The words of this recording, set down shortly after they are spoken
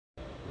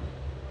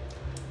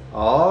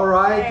All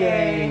right,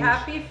 Hey, gang.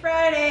 happy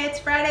Friday. It's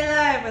Friday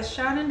Live with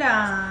Sean and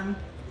Dawn.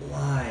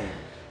 Live.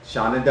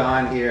 Sean and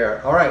Dawn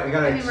here. All right, we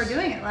got. I mean, we're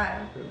doing it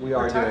live. We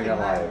are doing it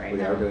live. Right We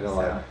now, are doing it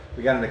live. so.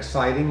 We got an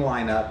exciting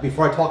lineup.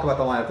 Before I talk about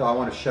the lineup, though, I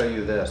want to show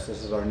you this.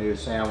 This is our new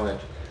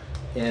sandwich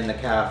in the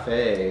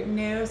cafe.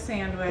 New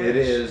sandwich. It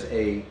is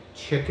a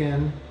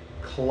chicken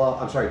club.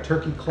 I'm sorry,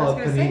 turkey club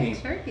I was panini.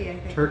 say turkey, I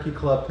think. Turkey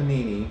club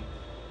panini.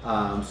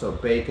 So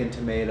bacon,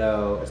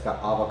 tomato. It's got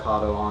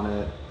avocado on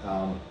it.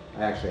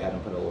 I actually had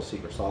them put a little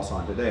secret sauce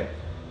on today.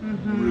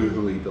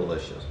 Really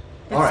delicious.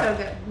 It's so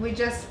good. We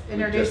just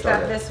introduced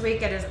that this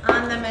week. It is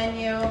on the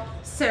menu.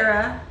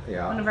 Sarah,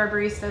 one of our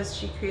baristas,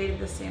 she created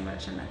the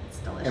sandwich and it's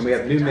delicious. And we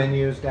have new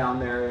menus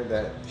down there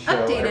that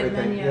show Updated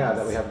everything menus.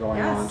 that we have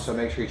going on. So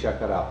make sure you check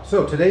that out.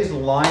 So today's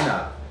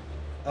lineup,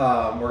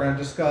 we're going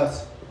to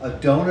discuss a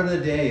donut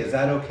a day. Is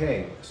that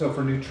okay? So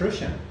for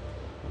nutrition,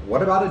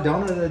 what about a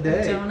donut a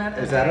day?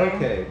 Is that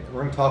okay?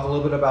 We're going to talk a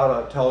little bit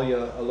about, tell you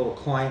a little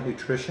client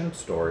nutrition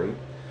story.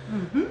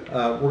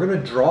 We're going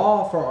to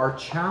draw for our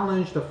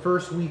challenge, the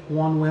first week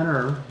one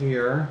winner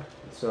here.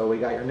 So we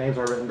got your names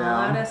all written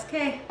down. All out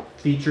SK.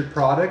 Featured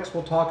products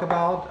we'll talk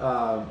about.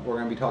 We're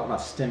going to be talking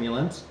about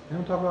stimulants. And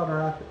we'll talk about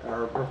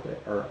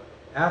our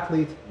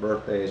athletes'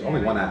 birthdays.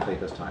 Only one athlete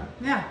this time.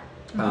 Yeah.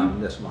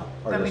 This month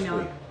or that this we know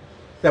week.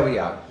 That we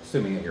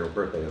assuming that your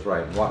birthday is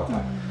right in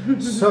Waterfly.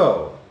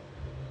 So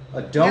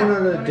a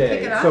donut a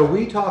day. So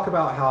we talk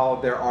about how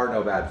there are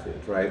no bad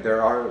foods, right?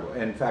 There are,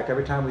 in fact,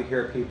 every time we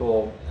hear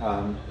people,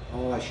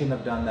 oh, I shouldn't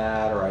have done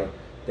that, or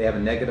they have a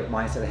negative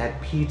mindset. I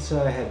had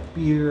pizza, I had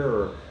beer,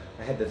 or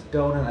I had this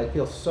donut. I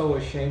feel so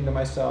ashamed of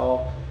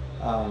myself.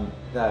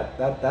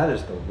 That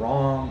is the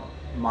wrong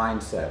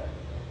mindset.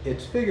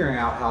 It's figuring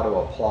out how to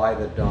apply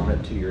the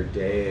donut to your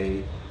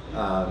day.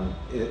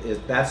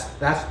 That's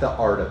the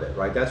art of it,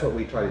 right? That's what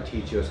we try to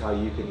teach you, is how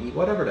you can eat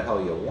whatever the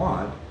hell you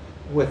want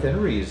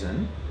within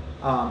reason.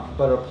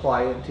 But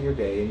apply it to your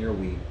day and your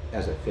week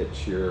as it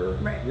fits your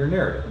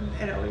narrative.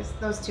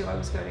 Those two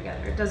always go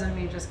together. It doesn't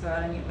mean just go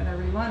out and eat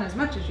whatever you want as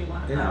much as you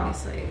want.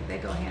 Obviously, they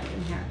go hand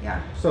in hand.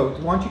 Yeah. So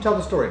why don't you tell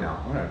the story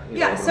now?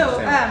 So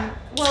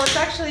well, it's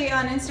actually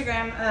on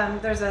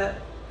Instagram. There's a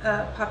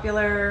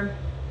popular,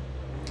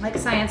 like,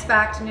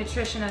 science-backed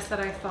nutritionist that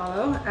I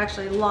follow.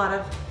 Actually, a lot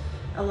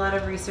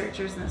of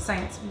researchers in the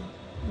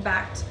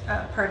science-backed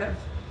part of,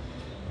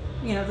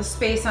 the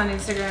space on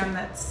Instagram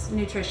that's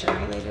nutrition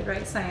related,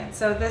 right? Science.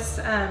 So this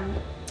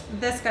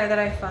guy that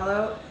I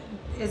follow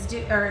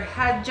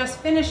had just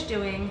finished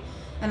doing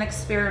an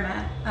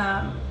experiment.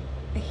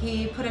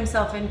 He put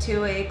himself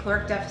into a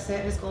caloric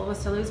deficit. His goal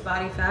was to lose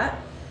body fat,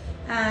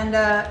 and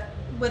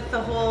with the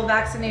whole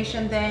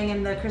vaccination thing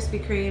and the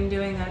Krispy Kreme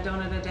doing a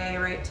donut a day,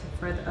 right,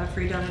 for a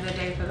free donut a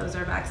day for those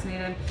that are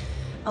vaccinated.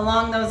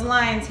 Along those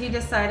lines, he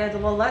decided,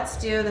 well, let's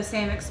do the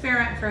same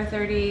experiment for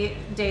 30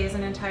 days,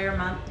 an entire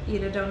month,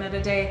 eat a donut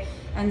a day,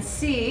 and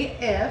see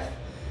if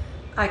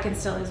I can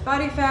still lose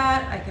body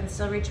fat, I can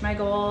still reach my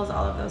goals,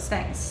 all of those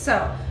things.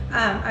 So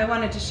I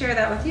wanted to share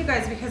that with you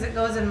guys because it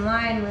goes in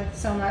line with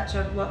so much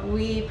of what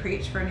we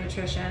preach for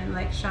nutrition.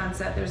 Like Sean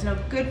said, there's no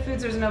good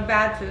foods, there's no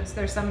bad foods.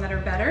 There's some that are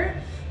better,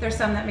 there's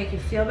some that make you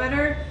feel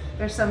better,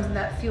 there's some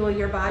that fuel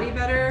your body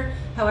better.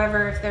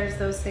 However, if there's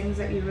those things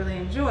that you really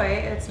enjoy,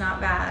 it's not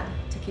bad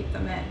to keep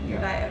them in your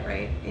diet,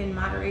 right, in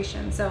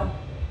moderation. So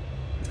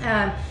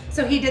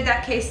so he did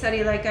that case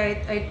study like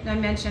I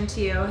mentioned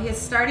to you. His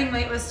starting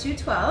weight was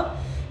 212.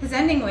 His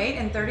ending weight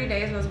in 30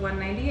 days was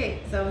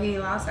 198. So he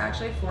lost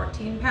actually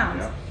 14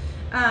 pounds.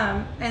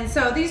 And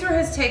so these were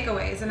his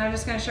takeaways, and I'm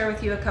just going to share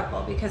with you a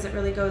couple because it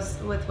really goes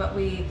with what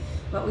we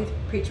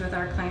preach with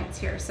our clients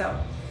here. So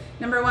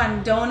number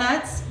one,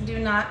 donuts do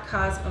not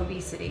cause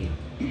obesity.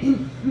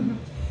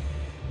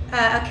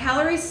 A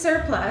calorie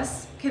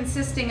surplus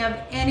consisting of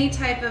any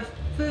type of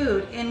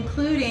food,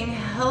 including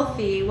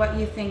healthy, what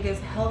you think is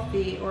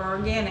healthy or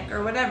organic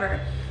or whatever,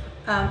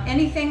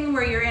 anything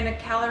where you're in a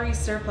calorie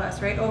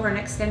surplus, right, over an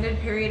extended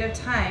period of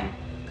time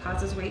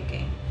causes weight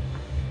gain.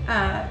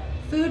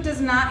 Food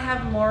does not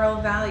have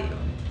moral value,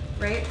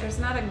 right? There's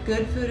not a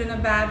good food and a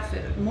bad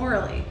food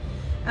morally.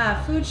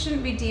 Food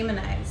shouldn't be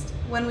demonized.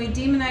 When we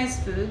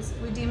demonize foods,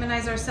 we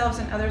demonize ourselves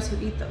and others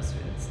who eat those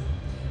foods.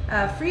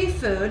 Free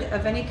food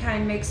of any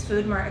kind makes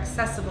food more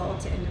accessible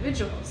to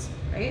individuals,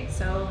 right?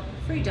 So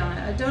free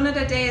donut. A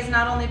donut a day is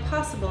not only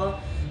possible,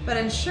 but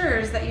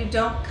ensures that you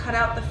don't cut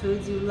out the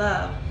foods you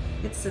love.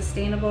 It's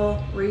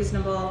sustainable,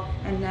 reasonable,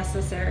 and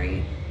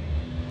necessary.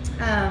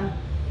 And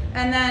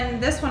then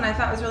this one I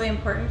thought was really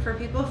important for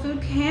people. Food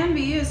can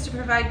be used to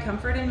provide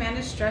comfort and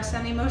manage stress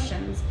and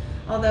emotions,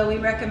 although we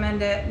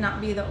recommend it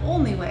not be the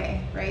only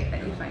way, right,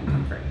 that you find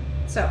comfort.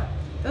 So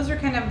those are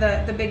kind of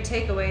the big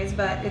takeaways,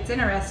 but it's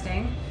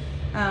interesting.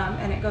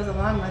 And it goes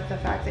along with the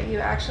fact that you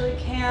actually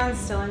can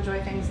still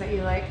enjoy things that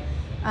you like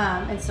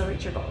and still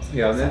reach your goals.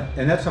 Yeah,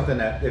 and that's something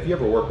that if you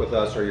ever work with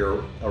us or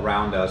you're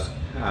around us,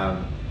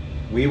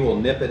 we will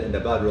nip it in the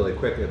bud really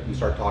quick if you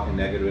start talking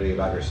negatively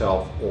about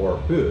yourself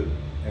or food.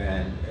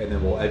 And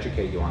then we'll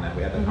educate you on that.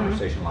 We had that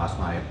conversation last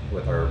night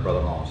with our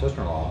brother-in-law and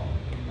sister-in-law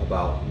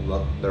about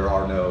there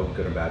are no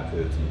good and bad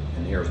foods,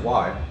 and here's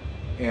why.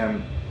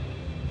 And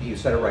he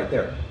said it right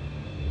there.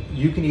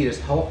 You can eat as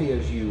healthy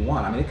as you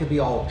want. I mean, it could be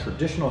all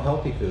traditional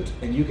healthy foods,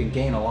 and you can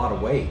gain a lot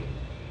of weight,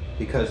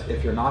 because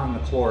if you're not in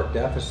a caloric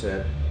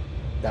deficit,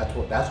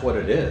 that's what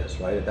it is,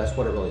 right? That's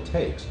what it really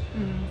takes.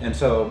 Mm-hmm. And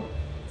so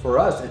for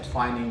us, it's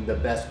finding the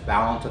best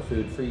balance of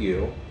food for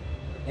you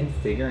and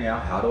figuring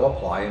out how to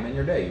apply them in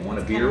your day. You want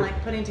to be kind of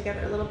like putting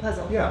together a little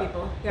puzzle for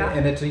people. Yeah.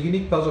 And it's a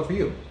unique puzzle for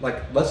you.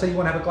 Like, let's say you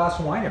want to have a glass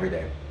of wine every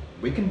day.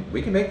 We can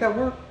make that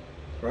work,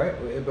 right?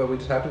 But we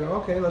just have to go,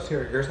 okay,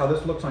 here's how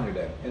this looks on your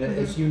day. And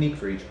it's unique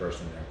for each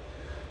person there.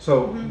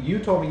 So you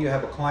told me you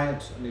have a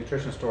client's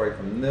nutrition story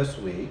from this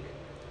week.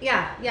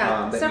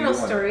 Yeah. Several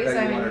stories.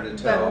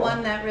 But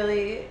one that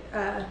really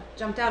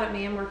jumped out at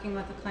me. I'm working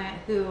with a client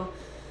who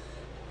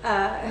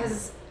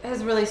has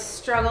really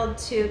struggled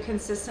to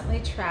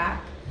consistently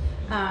track,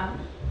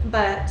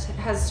 but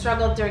has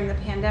struggled during the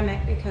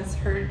pandemic because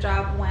her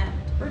job went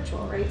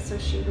virtual, right? So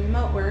she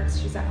remote works.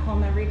 She's at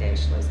home every day.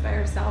 She lives by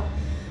herself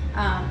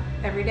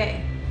every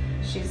day.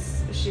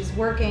 She's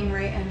working,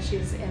 right, and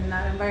she's in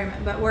that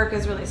environment. But work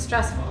is really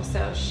stressful,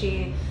 so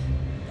she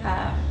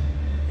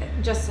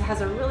just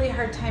has a really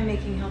hard time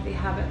making healthy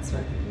habits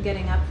with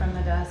getting up from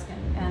the desk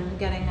and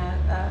getting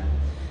a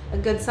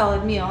good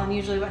solid meal. And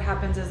usually what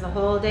happens is the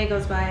whole day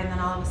goes by, and then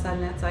all of a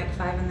sudden it's like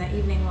 5 in the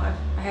evening. Well,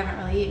 I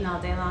haven't really eaten all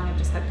day long. I've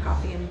just had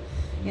coffee and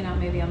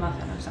maybe a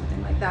muffin or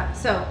something like that.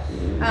 So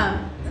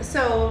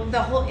so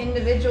the whole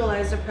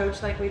individualized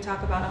approach, like we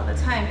talk about all the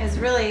time, is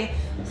really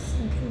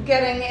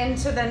getting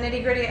into the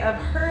nitty gritty of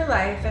her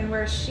life and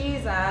where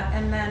she's at,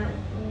 and then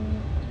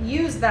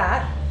use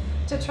that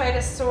to try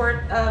to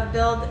sort of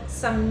build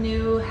some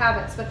new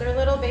habits. But they're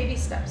little baby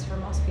steps for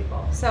most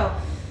people. So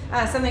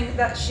something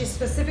that she's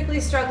specifically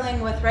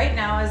struggling with right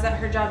now is that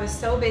her job is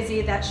so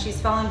busy that she's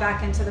fallen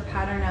back into the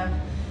pattern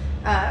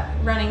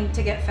of running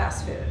to get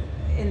fast food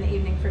in the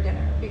evening for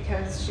dinner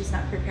because she's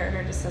not prepared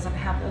or just doesn't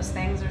have those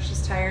things, or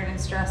she's tired and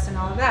stressed and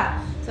all of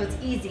that. So it's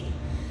easy.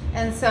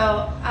 And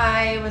so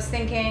I was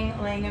thinking,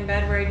 laying in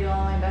bed where I do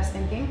all my best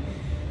thinking,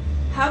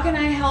 how can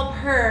I help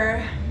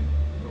her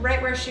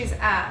right where she's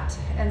at,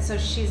 and so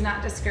she's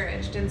not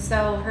discouraged? And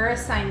so her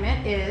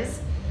assignment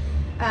is,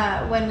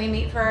 when we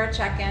meet for our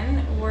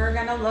check-in, we're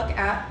gonna look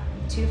at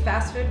 2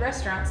 fast food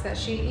restaurants that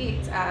she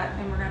eats at,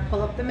 and we're gonna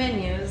pull up the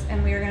menus,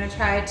 and we're gonna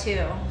try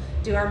to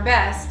do our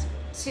best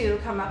to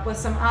come up with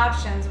some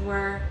options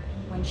where,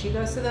 when she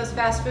goes to those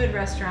fast food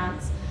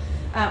restaurants,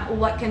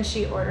 what can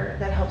she order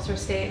that helps her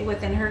stay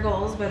within her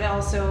goals, but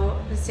also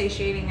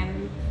satiating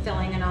and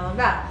filling and all of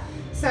that.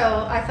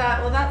 So I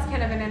thought, well, that's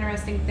kind of an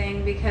interesting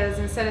thing, because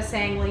instead of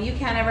saying, well, you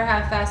can't ever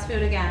have fast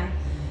food again,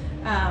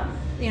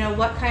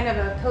 what kind of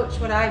a coach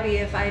would I be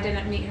if I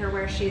didn't meet her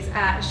where she's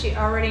at? She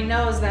already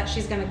knows that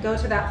she's going to go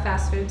to that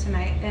fast food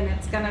tonight, and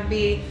it's going to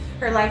be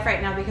her life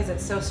right now because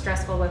it's so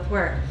stressful with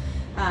work.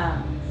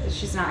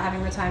 She's not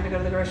having the time to go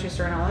to the grocery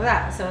store and all of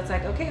that. So it's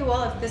like, okay,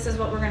 well, if this is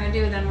what we're going to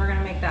do, then we're going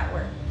to make that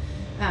work.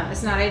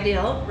 It's not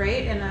ideal,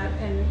 right,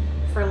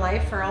 for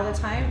life for all the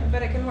time,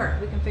 but it can work.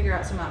 We can figure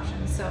out some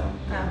options. So,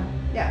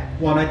 yeah.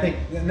 Well, and I think,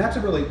 and that's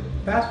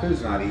fast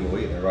food's not evil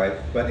either, right?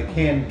 But it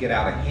can get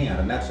out of hand,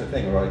 and that's the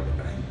thing, right?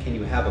 Can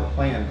you have a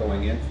plan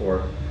going in for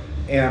it?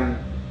 And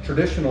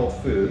traditional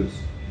foods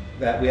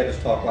that we had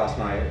this talk last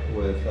night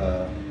with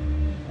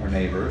our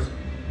neighbors,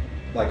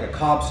 like a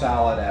Cobb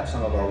salad at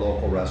some of our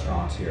local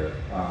restaurants here,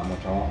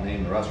 which I won't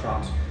name the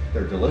restaurants.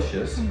 They're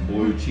delicious. Mm-hmm.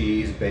 Blue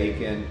cheese,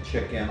 bacon,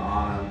 chicken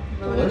on them.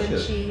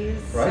 Delicious. Cheese,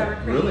 right? Sour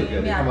cream. Really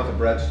good. They come with a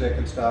breadstick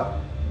and stuff.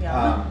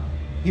 Yeah.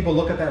 People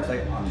look at that and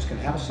say, I'm just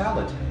going to have a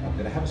salad tonight. I'm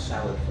going to have a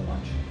salad for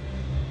lunch.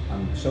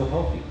 I'm so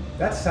healthy.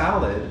 That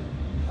salad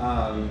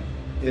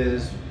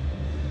is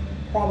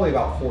probably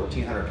about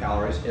 1,400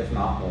 calories, if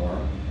not more.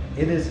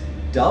 It is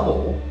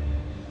double,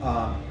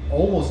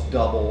 almost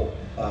double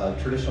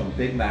traditional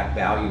Big Mac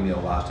value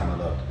meal last time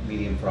I looked.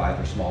 Medium fries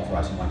or small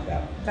fries, something like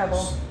that.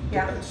 Double,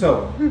 yeah.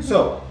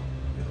 So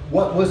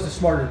what was the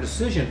smarter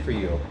decision for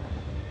you?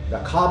 The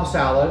Cobb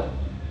salad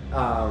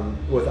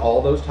with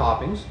all those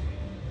toppings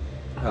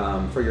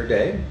for your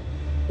day,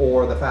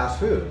 or the fast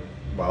food?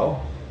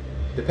 Well,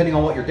 depending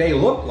on what your day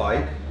looked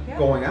like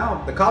going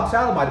out, the Cobb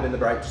salad might have been the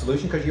right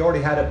solution because you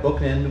already had it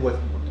booked in with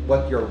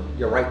what your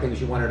right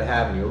things you wanted to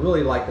have, and you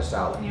really liked the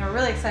salad. And you were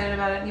really excited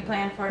about it, and you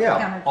planned for it.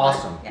 Yeah,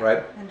 awesome,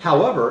 right?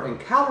 However, in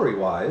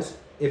calorie-wise,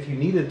 if you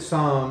needed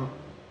some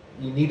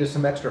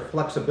extra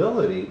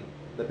flexibility,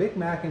 the Big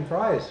Mac and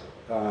fries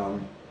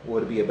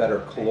would be a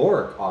better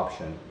caloric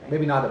option.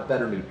 Maybe not a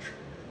better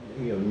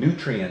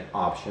nutrient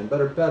option,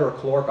 but a better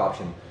caloric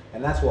option.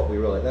 And that's what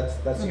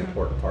that's the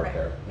important part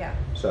there. Yeah.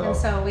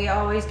 So we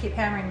always keep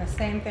hammering the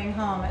same thing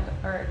home,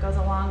 or it goes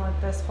along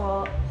with this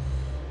whole.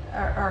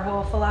 Our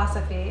whole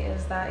philosophy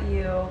is that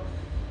you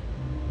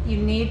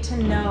need to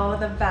know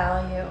the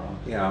value,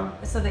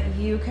 so that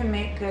you can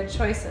make good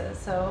choices.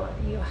 So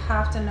you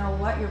have to know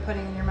what you're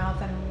putting in your mouth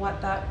and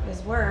what that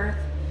is worth.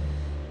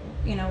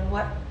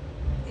 What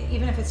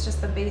even if it's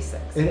just the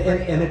basics.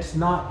 And it's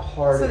not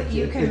hard. So that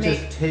you can it make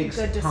just takes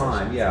good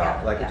time. decisions.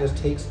 Yeah, like it just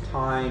takes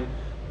time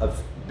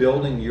of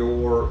building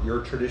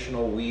your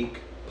traditional week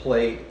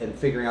plate and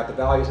figuring out the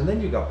values, and then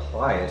you go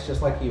apply it. It's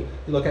just like you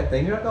look at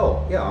things, you're like,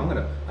 oh yeah,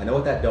 I know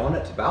what that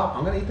donut's about.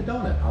 I'm gonna eat the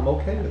donut. I'm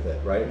okay with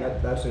it, right? And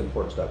that's the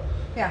important stuff.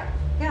 Yeah.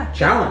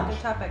 Challenge.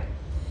 Good topic.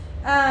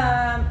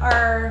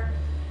 Our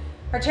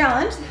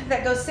challenge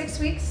that goes 6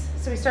 weeks.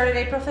 So we started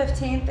April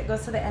 15th. It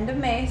goes to the end of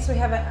May. So we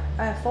have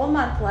a full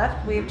month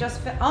left. We've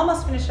just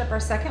almost finished up our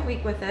second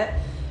week with it.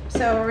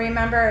 So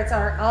remember, it's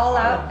our All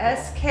Out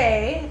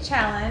SK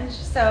challenge.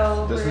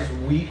 So this is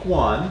week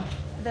 1.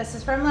 This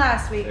is from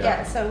last week.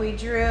 Yeah. So we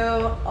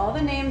drew all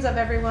the names of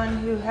everyone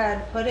who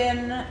had put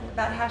in that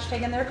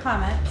hashtag in their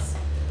comments,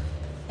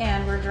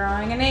 and we're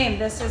drawing a name.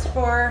 This is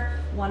for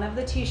one of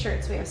the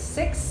t-shirts. We have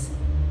 6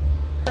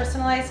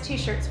 personalized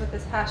t-shirts with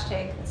this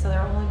hashtag, so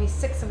there will only be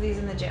 6 of these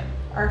in the gym.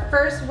 Our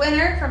first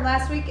winner from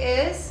last week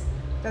is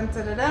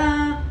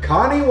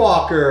Connie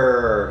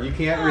Walker. You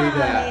can't read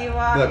that.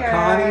 Walker. The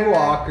Connie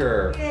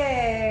Walker.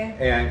 Yay.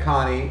 And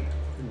Connie,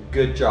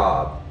 good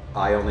job.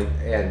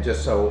 And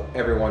just so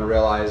everyone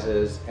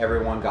realizes,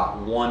 everyone got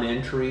 1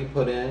 entry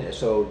put in.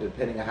 So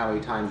depending on how many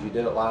times you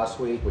did it last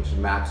week, which is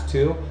max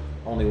 2,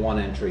 only 1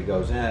 entry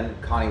goes in.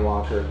 Connie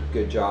Walker,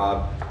 good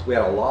job. We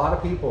had a lot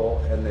of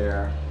people in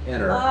there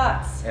enter.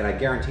 Lots. And I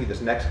guarantee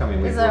this next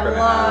coming week we're going to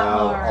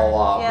have a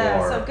lot more.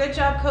 Yeah, so good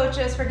job,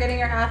 coaches, for getting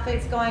your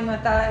athletes going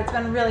with that. It's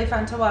been really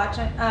fun to watch.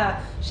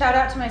 Shout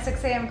out to my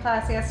 6 a.m.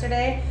 class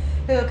yesterday,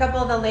 who a couple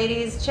of the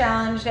ladies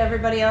challenged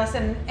everybody else,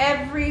 and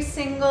every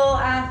single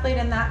athlete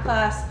in that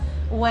class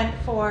went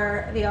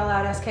for the All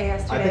Out SK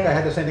yesterday. I think I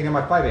had the same thing in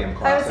my 5 a.m.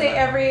 class. I would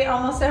say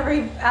almost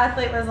every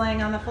athlete was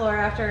laying on the floor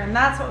after, and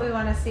that's what we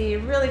want to see,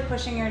 really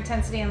pushing your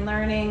intensity and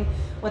learning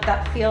what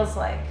that feels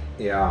like.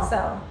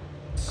 Yeah.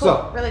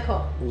 Cool, really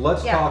cool.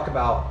 Let's talk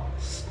about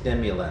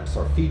stimulants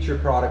or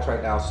featured products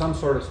right now, some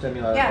sort of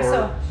stimulant. Yeah,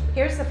 so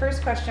here's the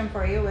first question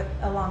for you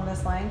along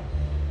this line.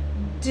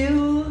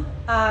 Do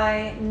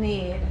I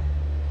need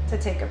to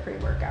take a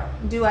pre-workout?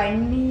 Do I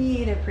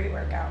need a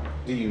pre-workout?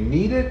 Do you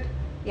need it?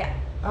 Yeah.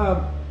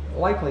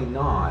 Likely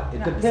not. It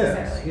not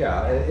depends.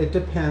 Yeah, it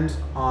depends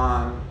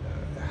on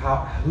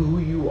who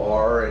you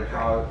are and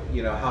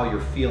how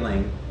you're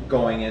feeling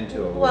going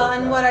into a Well,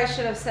 workout. and what I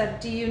should have said,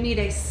 do you need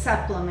a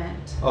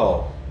supplement?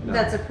 Oh, no.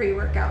 That's a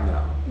pre-workout?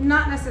 No.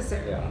 Not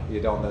necessarily. Yeah,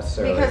 you don't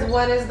necessarily. Because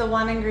what is the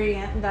one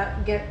ingredient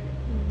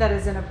that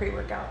is in a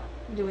pre-workout?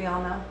 Do we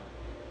all know?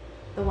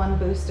 The one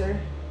booster?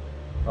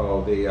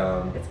 Oh,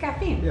 it's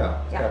caffeine.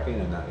 Yeah, it's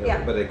caffeine in that.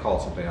 Yeah. But they call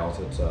it something else.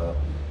 It's a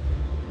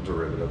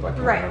derivative. I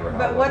can't remember how.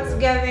 But what's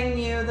giving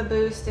you the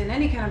boost in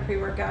any kind of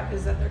pre-workout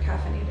is that they're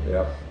caffeinated.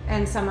 Yep.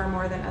 And some are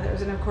more than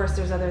others. And of course,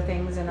 there's other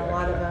things in a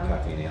lot of them.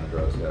 Caffeine and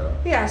drugs,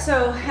 Yeah,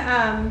 so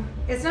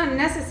it's not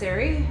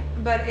necessary,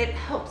 but it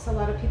helps a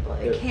lot of people.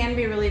 It can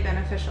be really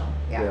beneficial.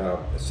 Yeah.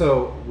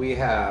 So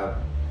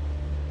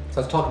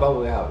let's talk about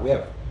what we have. We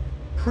have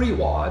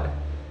pre-WOD,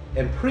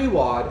 and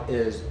pre-WOD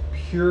is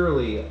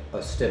purely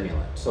a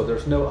stimulant. So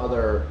there's no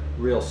other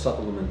real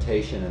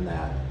supplementation in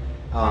that.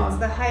 It's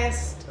the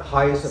highest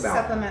amount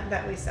supplement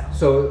that we sell.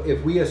 So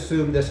if we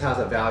assume this has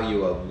a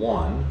value of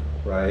 1,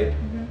 right?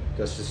 Mm-hmm.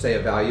 Just to say a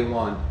value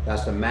 1,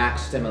 that's the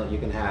max stimulant you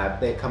can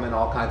have. They come in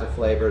all kinds of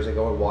flavors. They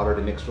go in water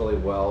to mix really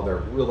well. They're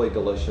really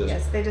delicious.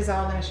 Yes, they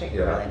dissolve in a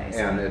shaker really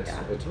nicely. And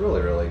it's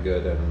really, really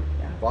good in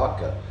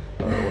vodka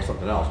or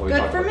something else.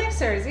 Good for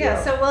mixers,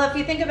 So, well, if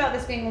you think about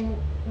this being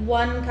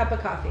 1 cup of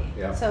coffee,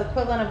 so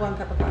equivalent of 1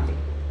 cup of coffee.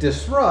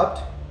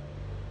 Disrupt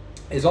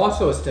is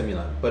also a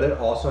stimulant, but it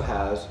also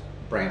has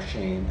branched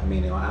chain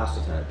amino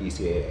acids in it,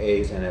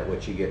 BCAAs in it,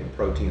 which you get in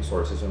protein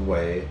sources and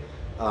whey.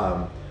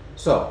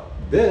 So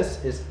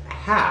this is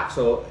half.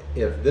 So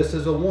if this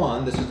is a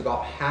 1, this is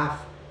about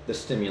half the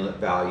stimulant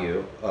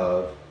value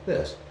of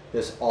this.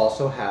 This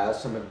also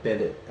has some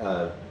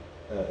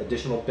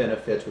additional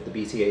benefits with the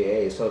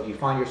BCAAs. So if you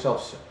find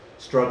yourself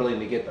struggling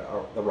to get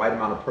the right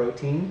amount of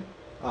protein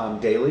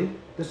daily,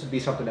 this would be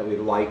something that we'd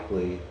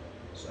likely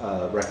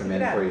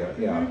recommend for you.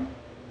 Yeah.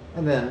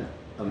 And then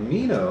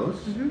aminos.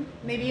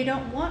 Maybe you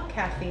don't want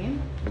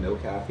caffeine. No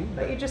caffeine.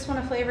 But you just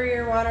want to flavor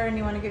your water and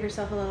you want to give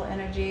yourself a little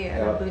energy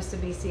and a boost of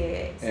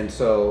BCAAs. And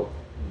so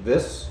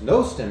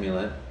no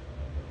stimulant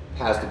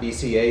has the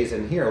BCAAs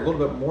in here, a little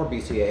bit more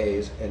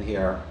BCAAs in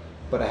here,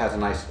 but it has a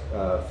nice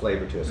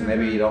flavor to it. So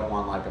maybe you don't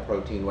want like a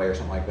protein whey or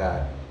something like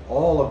that.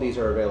 All of these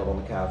are available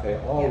in the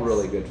cafe, all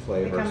really good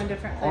flavors. They come in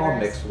different flavors. All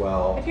mixed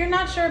well. If you're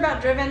not sure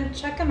about Driven,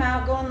 check them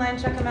out. Go online,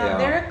 check them out.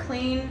 They're a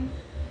clean,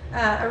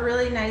 a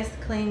really nice,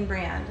 clean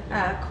brand.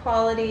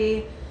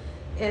 Quality.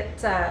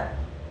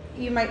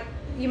 You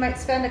might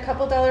spend a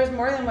couple dollars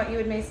more than what you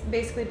would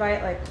basically buy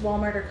at like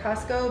Walmart or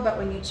Costco, but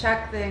when you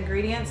check the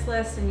ingredients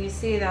list and you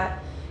see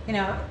that,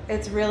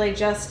 it's really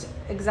just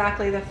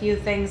exactly the few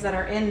things that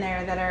are in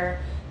there that are,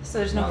 so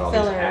there's no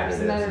fillers,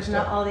 and there's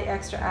not all the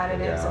extra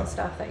additives and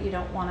stuff that you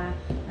don't want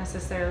to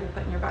necessarily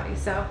put in your body.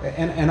 So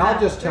and I'll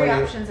just tell you,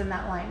 3 options in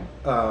that line.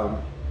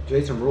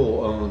 Jason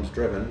Rule owns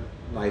Driven,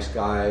 nice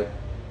guy.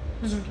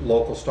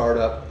 local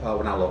startup,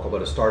 well not local,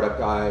 but a startup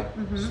guy,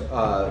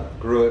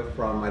 grew it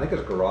from, I think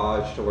his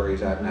garage to where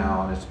he's at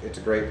now, and it's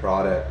a great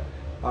product.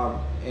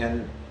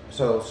 And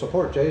so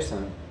support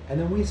Jason, and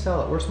then we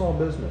sell it. We're a small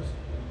business.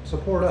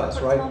 Support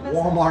us, right?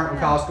 Walmart and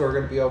Costco are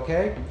going to be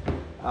okay.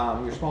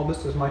 Your small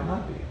business might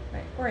not be.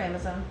 Right. Or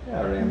Amazon.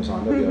 Yeah, or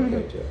Amazon, they'll be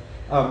okay too.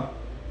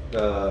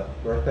 The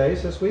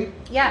birthdays this week?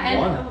 Yeah,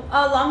 and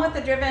along with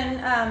the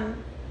Driven,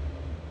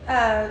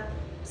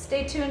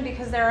 stay tuned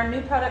because there are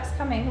new products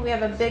coming. We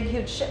have a big,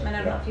 huge shipment. I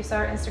don't know if you saw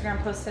our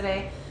Instagram post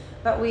today,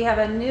 but we have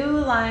a new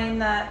line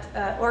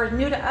that, or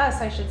new to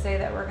us, I should say,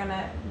 that we're going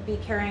to be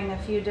carrying a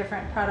few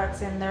different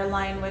products in their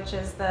line, which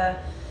is the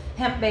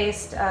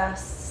hemp-based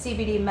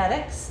CBD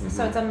Medics.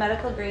 So it's a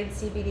medical grade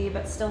CBD,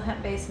 but still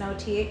hemp-based, no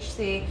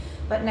THC.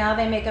 But now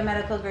they make a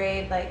medical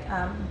grade like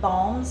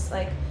balms,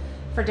 like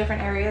for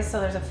different areas. So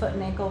there's a foot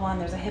and ankle one,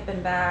 there's a hip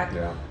and back,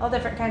 all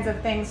different kinds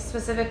of things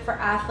specific for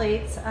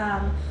athletes.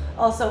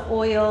 Also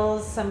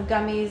oils, some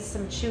gummies,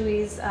 some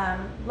chewies,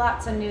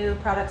 lots of new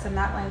products in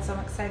that line. So I'm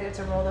excited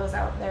to roll those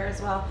out there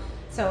as well.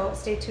 So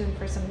stay tuned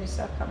for some new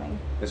stuff coming.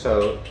 And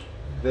so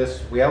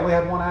we only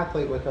had one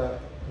athlete with a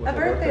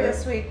birthday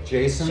this week.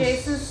 Jason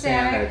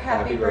Stanek,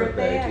 happy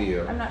birthday to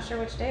you. I'm not sure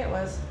which day it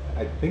was.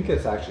 I think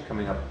it's actually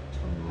coming up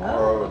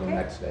tomorrow or the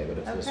next day, but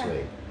it's this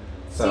week.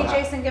 So, see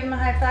Jason, give him a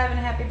high five and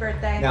a happy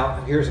birthday.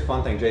 Now, here's a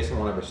fun thing. Jason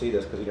won't ever see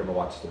this because he never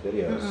watched the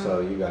videos.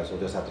 So you guys will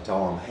just have to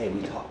tell him, hey,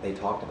 they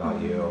talked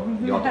about you.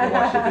 You don't have to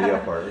watch the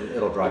video for it.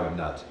 It'll drive him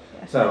nuts.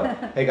 So,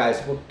 hey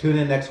guys, we'll tune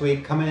in next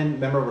week. Come in.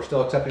 Remember, we're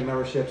still accepting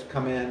memberships.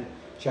 Come in.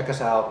 Check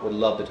us out. We'd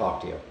love to talk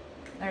to you.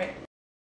 All right.